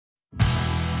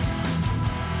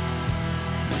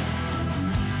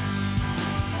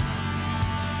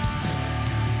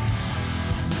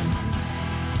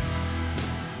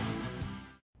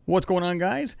What's going on,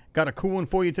 guys? Got a cool one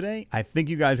for you today. I think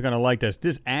you guys are going to like this.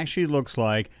 This actually looks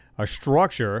like a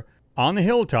structure on the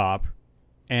hilltop,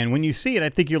 and when you see it, I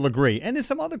think you'll agree. And there's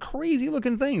some other crazy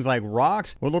looking things, like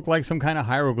rocks will look like some kind of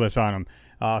hieroglyphs on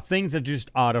them. Things that are just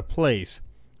out of place,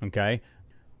 okay?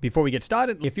 Before we get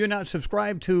started, if you're not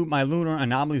subscribed to my Lunar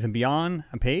Anomalies and Beyond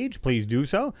page, please do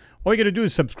so. All you got to do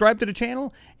is subscribe to the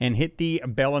channel and hit the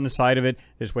bell on the side of it.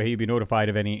 This way you'll be notified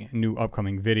of any new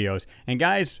upcoming videos. And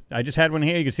guys, I just had one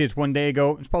here. You can see it's 1 day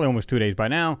ago. It's probably almost 2 days by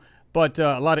now. But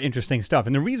a lot of interesting stuff.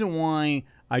 And the reason why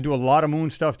I do a lot of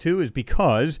moon stuff too is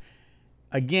because,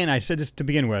 again, I said this to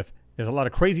begin with, there's a lot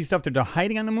of crazy stuff that they're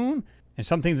hiding on the moon. And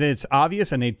some things that's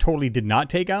obvious and they totally did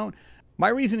not take out. My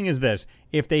reasoning is this: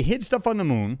 if they hid stuff on the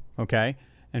moon, okay,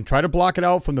 and try to block it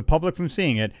out from the public from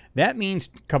seeing it, that means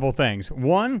a couple things.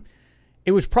 One,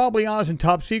 it was probably ours and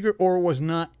top secret, or it was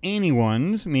not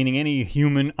anyone's, meaning any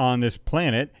human on this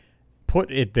planet, put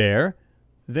it there.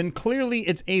 Then clearly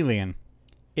it's alien.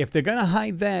 If they're going to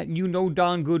hide that, you know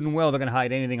darn good and well they're going to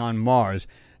hide anything on Mars.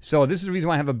 So this is the reason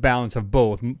why I have a balance of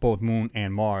both Moon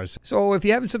and Mars. So if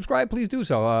you haven't subscribed, please do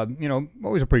so. You know,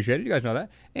 always appreciate it. You guys know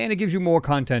that. And it gives you more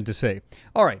content to see.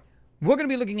 All right. We're going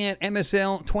to be looking at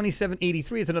MSL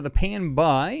 2783. It's another pan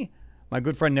by my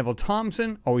good friend Neville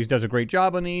Thompson. Always does a great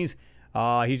job on these.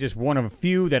 He's just one of a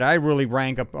few that I really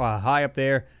rank up high up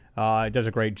there. Does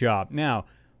a great job. Now,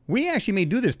 we actually may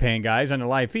do this pan, guys, on the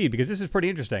live feed because this is pretty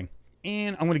interesting.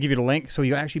 And I'm going to give you the link so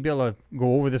you'll actually be able to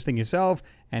go over this thing yourself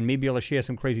and maybe be able to share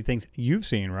some crazy things you've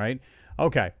seen, right?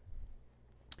 Okay.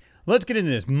 Let's get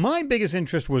into this. My biggest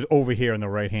interest was over here on the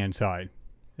right-hand side.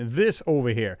 This over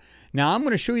here. Now, I'm going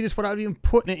to show you this without even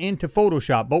putting it into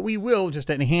Photoshop, but we will just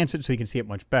to enhance it so you can see it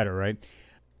much better, right?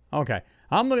 Okay.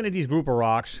 I'm looking at these group of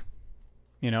rocks.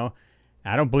 You know,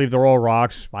 I don't believe they're all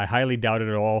rocks. I highly doubt it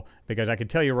at all because I can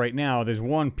tell you right now there's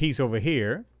one piece over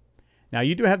here. Now,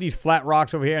 you do have these flat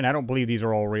rocks over here, and I don't believe these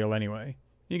are all real anyway.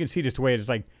 You can see just the way it's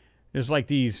like, there's like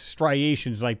these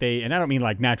striations like they, and I don't mean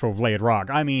like natural layered rock.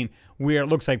 I mean where it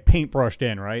looks like paint brushed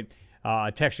in, right?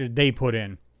 Texture they put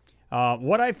in.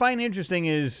 What I find interesting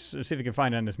is, let's see if you can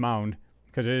find it on this mound,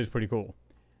 because it is pretty cool.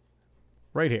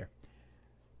 Right here.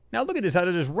 Now, look at this. Out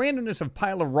of this randomness of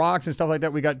pile of rocks and stuff like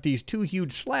that, we got these two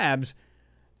huge slabs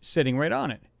sitting right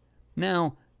on it.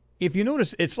 Now, if you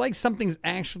notice, it's like something's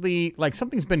actually, like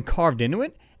something's been carved into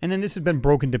it, and then this has been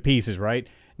broken to pieces, right?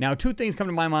 Now, two things come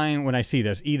to my mind when I see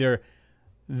this. Either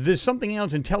there's something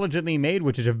else intelligently made,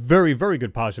 which is a very, very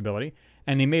good possibility,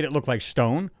 and they made it look like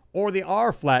stone, or they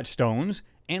are flat stones,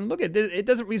 and look at this, it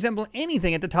doesn't resemble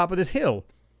anything at the top of this hill.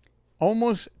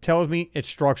 Almost tells me it's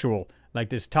structural.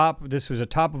 Like this was a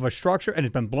top of a structure, and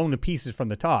it's been blown to pieces from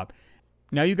the top.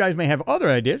 Now, you guys may have other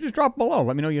ideas. Just drop below.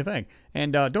 Let me know what you think.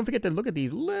 And don't forget to look at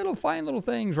these little fine little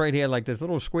things right here, like this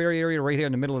little square area right here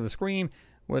in the middle of the screen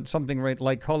with something right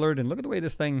light colored. And look at the way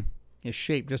this thing is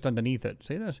shaped just underneath it.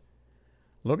 See this?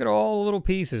 Look at all the little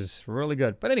pieces. Really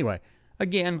good. But anyway,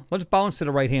 again, let's bounce to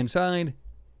the right-hand side.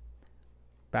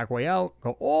 Back way out.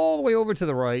 Go all the way over to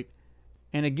the right.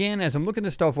 And again, as I'm looking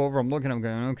this stuff over, I'm going,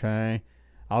 okay.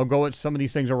 I'll go at some of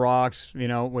these things are rocks, you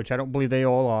know, which I don't believe they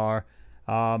all are.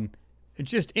 It's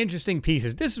just interesting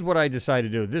pieces. This is what I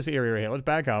decided to do. This area right here. Let's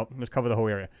back out. Let's cover the whole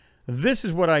area. This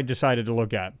is what I decided to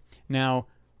look at. Now,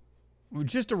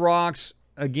 just the rocks,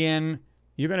 again,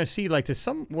 you're going to see like there's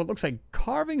some, what looks like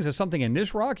carvings of something in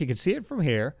this rock. You can see it from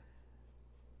here.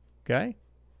 Okay.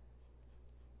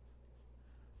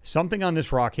 Something on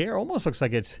this rock here almost looks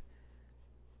like it's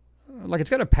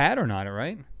got a pattern on it,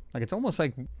 right? Like it's almost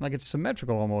like it's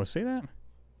symmetrical almost. See that?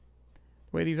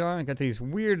 Way these are, I got these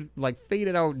weird, like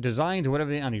faded out designs or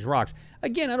whatever on these rocks.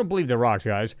 Again, I don't believe they're rocks,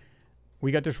 guys.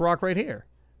 We got this rock right here.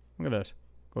 Look at this.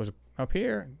 Goes up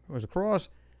here, goes across.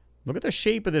 Look at the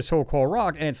shape of this so-called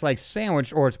rock, and it's like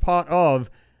sandwiched, or it's part of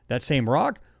that same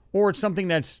rock, or it's something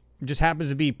that's just happens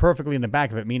to be perfectly in the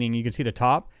back of it, meaning you can see the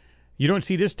top. You don't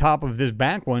see this top of this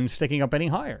back one sticking up any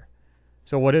higher.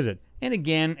 So what is it? And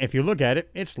again, if you look at it,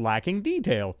 it's lacking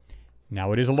detail.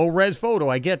 Now, it is a low-res photo,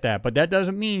 I get that, but that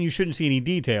doesn't mean you shouldn't see any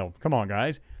detail. Come on,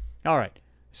 guys. All right,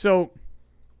 so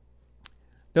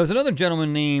there was another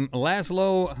gentleman named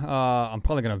Laszlo. I'm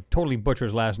probably going to totally butcher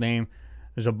his last name.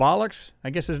 Zabalix, I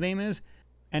guess his name is,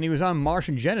 and he was on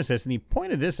Martian Genesis, and he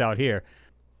pointed this out here.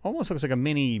 Almost looks like a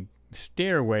mini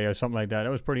stairway or something like that. That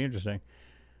was pretty interesting.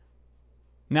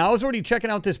 Now, I was already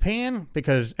checking out this pan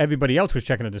because everybody else was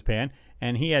checking out this pan,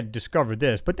 and he had discovered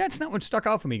this. But that's not what stuck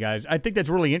out for me, guys. I think that's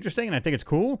really interesting, and I think it's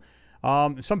cool.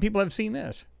 Some people have seen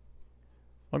this.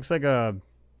 Looks like a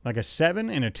 7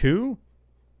 and a 2,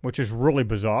 which is really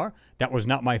bizarre. That was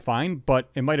not my find, but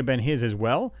it might have been his as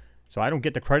well. So I don't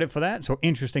get the credit for that. So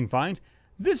interesting finds.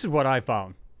 This is what I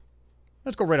found.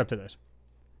 Let's go right up to this.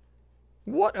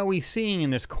 What are we seeing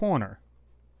in this corner?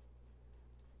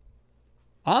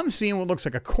 I'm seeing what looks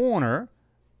like a corner,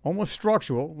 almost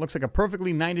structural, looks like a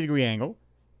perfectly 90-degree angle,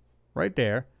 right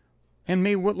there, and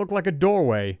maybe what looked like a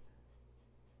doorway.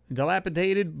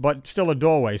 Dilapidated, but still a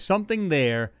doorway. Something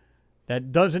there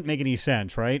that doesn't make any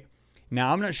sense, right?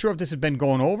 Now, I'm not sure if this has been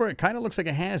going over. It kind of looks like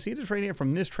it has. See this right here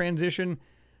from this transition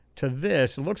to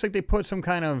this? It looks like they put some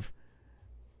kind of,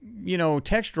 you know,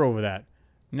 texture over that.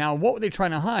 Now, what were they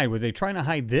trying to hide? Were they trying to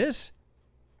hide this?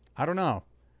 I don't know.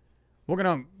 We're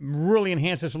going to really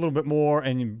enhance this a little bit more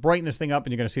and brighten this thing up,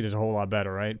 and you're going to see this a whole lot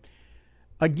better, right?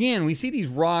 Again, we see these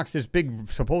rocks, this big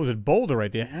supposed boulder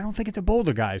right there. I don't think it's a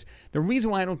boulder, guys. The reason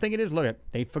why I don't think it is, look at,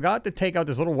 they forgot to take out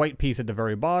this little white piece at the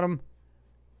very bottom.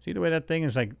 See the way that thing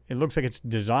is like, it looks like it's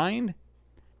designed?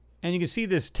 And you can see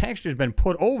this texture's been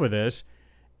put over this,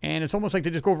 and it's almost like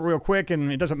they just go over it real quick,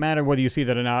 and it doesn't matter whether you see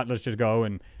that or not. Let's just go,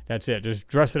 and that's it. Just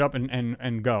dress it up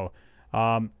and go.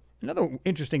 Another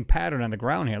interesting pattern on the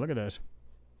ground here. Look at this.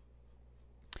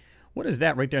 What is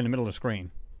that right there in the middle of the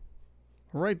screen?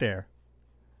 Right there.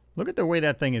 Look at the way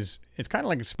that thing is. It's kind of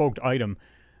like a spoked item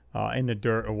in the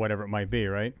dirt or whatever it might be,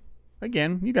 right?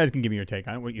 Again, you guys can give me your take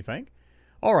on it, what you think.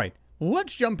 All right,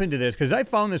 let's jump into this because I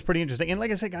found this pretty interesting. And like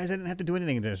I said, guys, I didn't have to do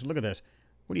anything to this. Look at this.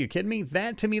 What are you kidding me?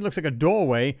 That to me looks like a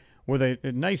doorway with a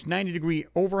nice 90-degree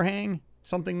overhang,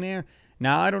 something there.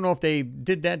 Now, I don't know if they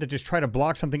did that to just try to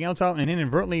block something else out and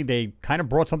inadvertently they kind of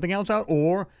brought something else out,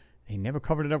 or they never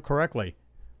covered it up correctly.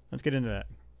 Let's get into that.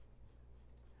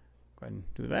 Go ahead and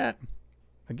do that.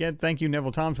 Again, thank you,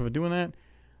 Neville Thompson, for doing that.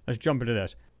 Let's jump into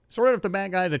this. So right off the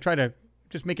bat, guys, I try to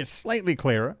just make it slightly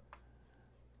clearer.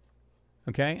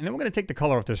 Okay, and then we're going to take the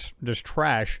color off this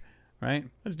trash, right?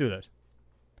 Let's do this.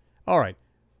 All right.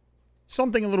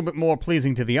 Something a little bit more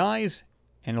pleasing to the eyes,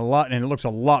 and it looks a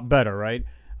lot better, right?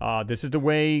 This is the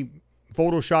way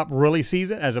Photoshop really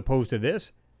sees it, as opposed to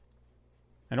this.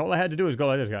 And all I had to do is go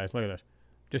like this, guys. Look at this.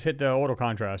 Just hit the auto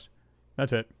contrast.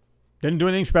 That's it. Didn't do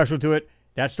anything special to it.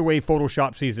 That's the way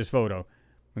Photoshop sees this photo.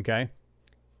 Okay?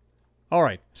 All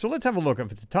right. So let's have a look up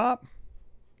at the top.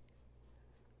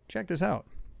 Check this out.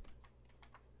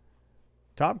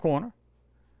 Top corner.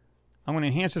 I'm going to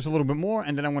enhance this a little bit more,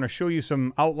 and then I'm going to show you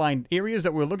some outlined areas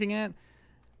that we're looking at.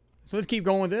 So let's keep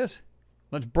going with this.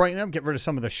 Let's brighten up, get rid of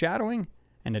some of the shadowing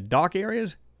and the dark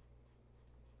areas.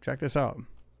 Check this out.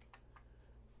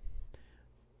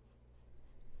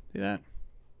 See that?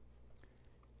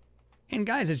 And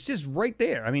guys, it's just right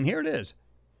there. I mean, here it is.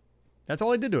 That's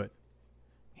all I did to it.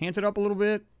 Enhance it up a little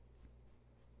bit.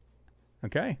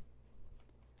 Okay.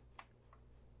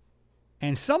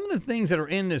 And some of the things that are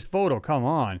in this photo, come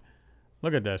on.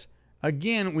 Look at this.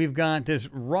 Again, we've got this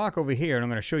rock over here, and I'm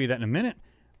going to show you that in a minute.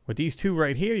 With these two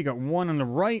right here, you got one on the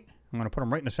right. I'm going to put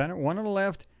them right in the center. One on the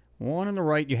left, one on the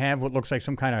right. You have what looks like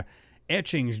some kind of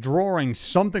etchings, drawings,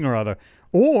 something or other.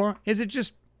 Or is it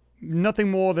just nothing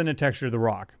more than the texture of the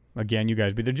rock? Again, you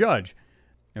guys be the judge.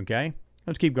 Okay?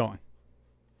 Let's keep going.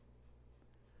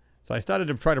 So I started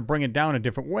to try to bring it down a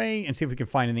different way and see if we can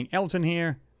find anything else in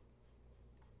here.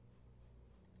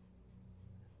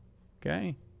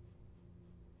 Okay.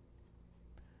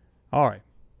 All right.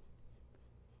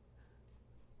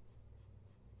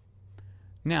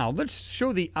 Now, let's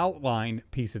show the outline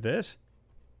piece of this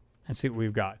and see what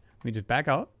we've got. Let me just back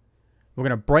out. We're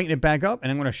going to brighten it back up,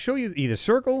 and I'm going to show you either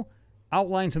circle,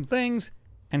 outline some things,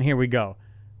 and here we go.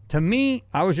 To me,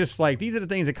 I was just like, these are the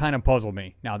things that kind of puzzle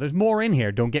me. Now, there's more in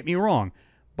here, don't get me wrong,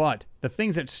 but the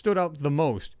things that stood out the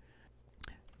most.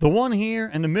 The one here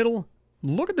in the middle,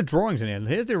 look at the drawings in here.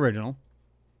 Here's the original.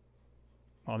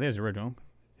 Oh, there's the original.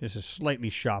 This is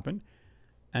slightly sharpened.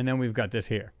 And then we've got this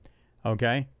here.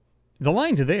 Okay? The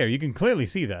lines are there. You can clearly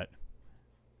see that.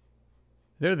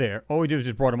 They're there. All we do is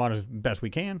just brought them out as best we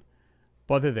can.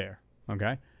 But they're there.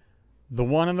 Okay? The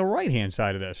one on the right-hand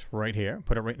side of this, right here.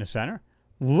 Put it right in the center.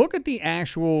 Look at the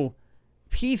actual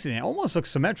piece in it. It almost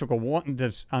looks symmetrical. One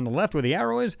that's on the left where the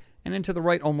arrow is, and then to the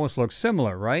right almost looks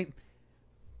similar, right?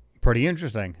 Pretty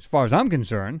interesting. As far as I'm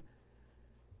concerned,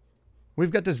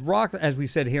 we've got this rock, as we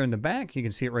said here in the back. You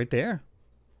can see it right there.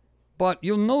 But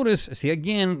you'll notice, see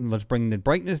again, let's bring the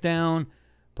brightness down,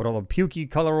 put all the pukey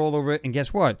color all over it, and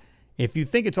guess what? If you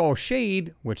think it's all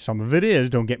shade, which some of it is,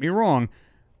 don't get me wrong,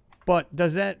 but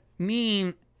does that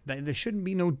mean that there shouldn't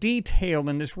be no detail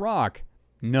in this rock?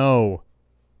 No.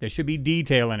 There should be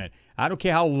detail in it. I don't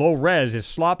care how low res, as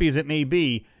sloppy as it may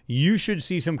be, you should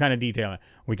see some kind of detail in it.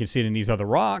 We can see it in these other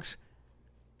rocks.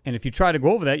 And if you try to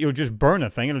go over that, you'll just burn a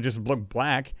thing. It'll just look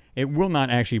black. It will not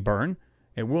actually burn.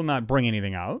 It will not bring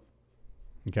anything out.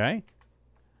 Okay?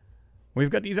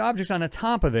 We've got these objects on the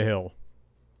top of the hill.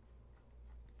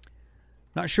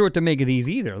 Not sure what to make of these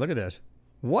either. Look at this.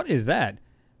 What is that?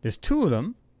 There's two of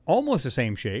them, almost the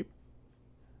same shape.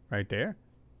 Right there.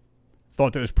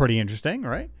 Thought that was pretty interesting,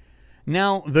 right?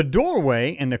 Now, the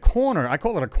doorway in the corner, I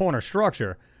call it a corner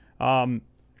structure.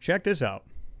 Check this out.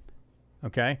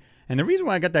 Okay? And the reason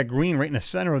why I got that green right in the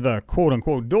center of the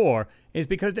quote-unquote door is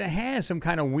because it has some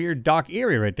kind of weird dark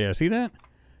area right there. See that?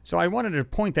 So I wanted to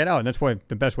point that out, and that's why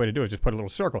the best way to do it is just put a little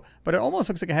circle. But it almost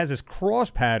looks like it has this cross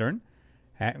pattern.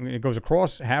 It goes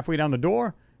across halfway down the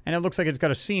door, and it looks like it's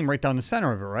got a seam right down the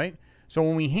center of it, right? So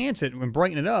when we enhance it and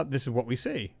brighten it up, this is what we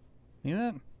see. See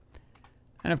that?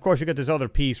 And of course, you got this other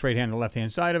piece right here on the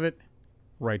left-hand side of it,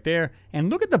 right there. And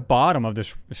look at the bottom of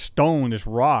this stone, this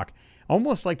rock.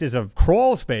 Almost like there's a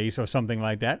crawl space or something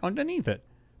like that underneath it.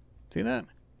 See that?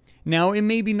 Now, it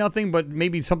may be nothing, but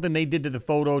maybe something they did to the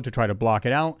photo to try to block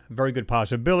it out. Very good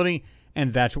possibility,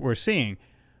 and that's what we're seeing.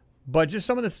 But just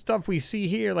some of the stuff we see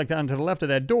here, like down to the left of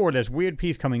that door, this weird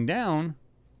piece coming down,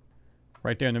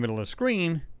 right there in the middle of the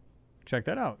screen. Check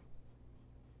that out.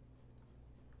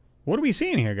 What are we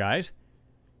seeing here, guys?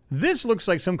 This looks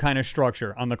like some kind of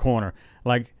structure on the corner.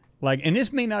 And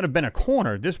this may not have been a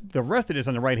corner. The rest of this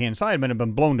on the right-hand side might have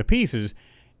been blown to pieces,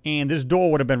 and this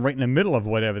door would have been right in the middle of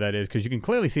whatever that is, because you can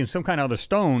clearly see some kind of other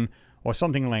stone or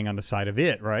something laying on the side of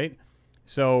it, right?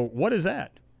 So, what is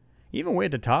that? Even way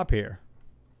at the top here.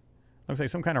 Looks like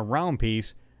some kind of round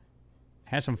piece.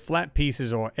 Has some flat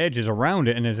pieces or edges around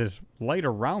it, and there's this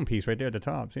lighter round piece right there at the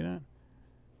top. See that?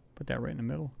 Put that right in the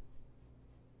middle.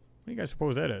 What do you guys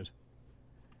suppose that is?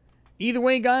 Either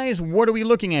way, guys, what are we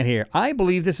looking at here? I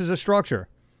believe this is a structure,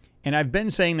 and I've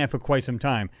been saying that for quite some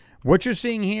time. What you're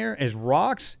seeing here is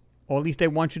rocks, or at least they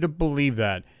want you to believe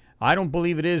that. I don't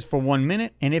believe it is for 1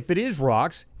 minute, and if it is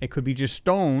rocks, it could be just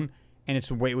stone, and it's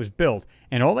the way it was built.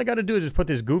 And all I got to do is just put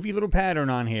this goofy little pattern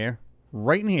on here,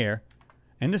 right in here,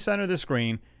 in the center of the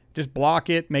screen. Just block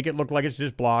it, make it look like it's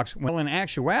just blocks. Well, in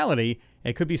actuality,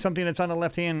 it could be something that's on the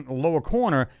left-hand lower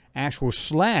corner, actual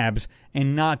slabs,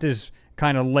 and not this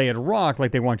kind of layered rock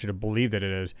like they want you to believe that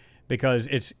it is. Because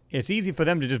it's easy for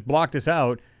them to just block this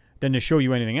out than to show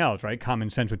you anything else, right? Common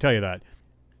sense would tell you that.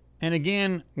 And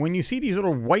again, when you see these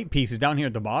little white pieces down here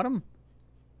at the bottom,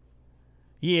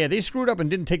 yeah, they screwed up and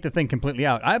didn't take the thing completely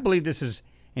out. I believe this is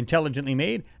intelligently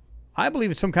made. I believe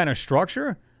it's some kind of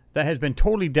structure that has been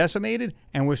totally decimated,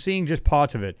 and we're seeing just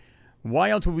parts of it. Why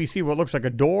else would we see what looks like a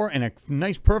door and a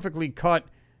nice, perfectly cut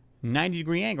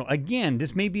 90-degree angle? Again,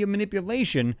 this may be a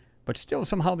manipulation, but still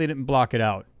somehow they didn't block it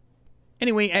out.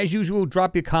 Anyway, as usual,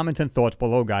 drop your comments and thoughts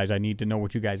below, guys. I need to know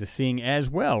what you guys are seeing as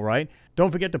well, right?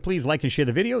 Don't forget to please like and share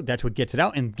the video. That's what gets it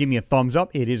out. And give me a thumbs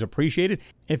up. It is appreciated.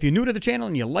 If you're new to the channel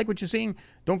and you like what you're seeing,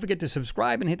 don't forget to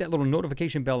subscribe and hit that little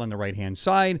notification bell on the right-hand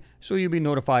side so you'll be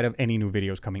notified of any new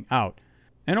videos coming out.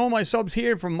 And all my subs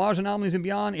here from Mars Anomalies and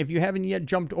Beyond, if you haven't yet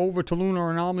jumped over to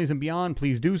Lunar Anomalies and Beyond,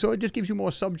 please do so. It just gives you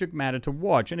more subject matter to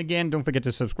watch. And again, don't forget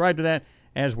to subscribe to that,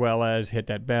 as well as hit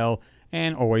that bell.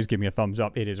 And always give me a thumbs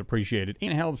up. It is appreciated.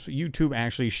 And it helps YouTube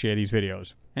actually share these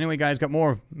videos. Anyway, guys, got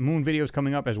more Moon videos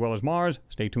coming up as well as Mars.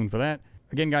 Stay tuned for that.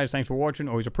 Again, guys, thanks for watching.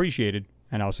 Always appreciated.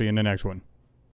 And I'll see you in the next one.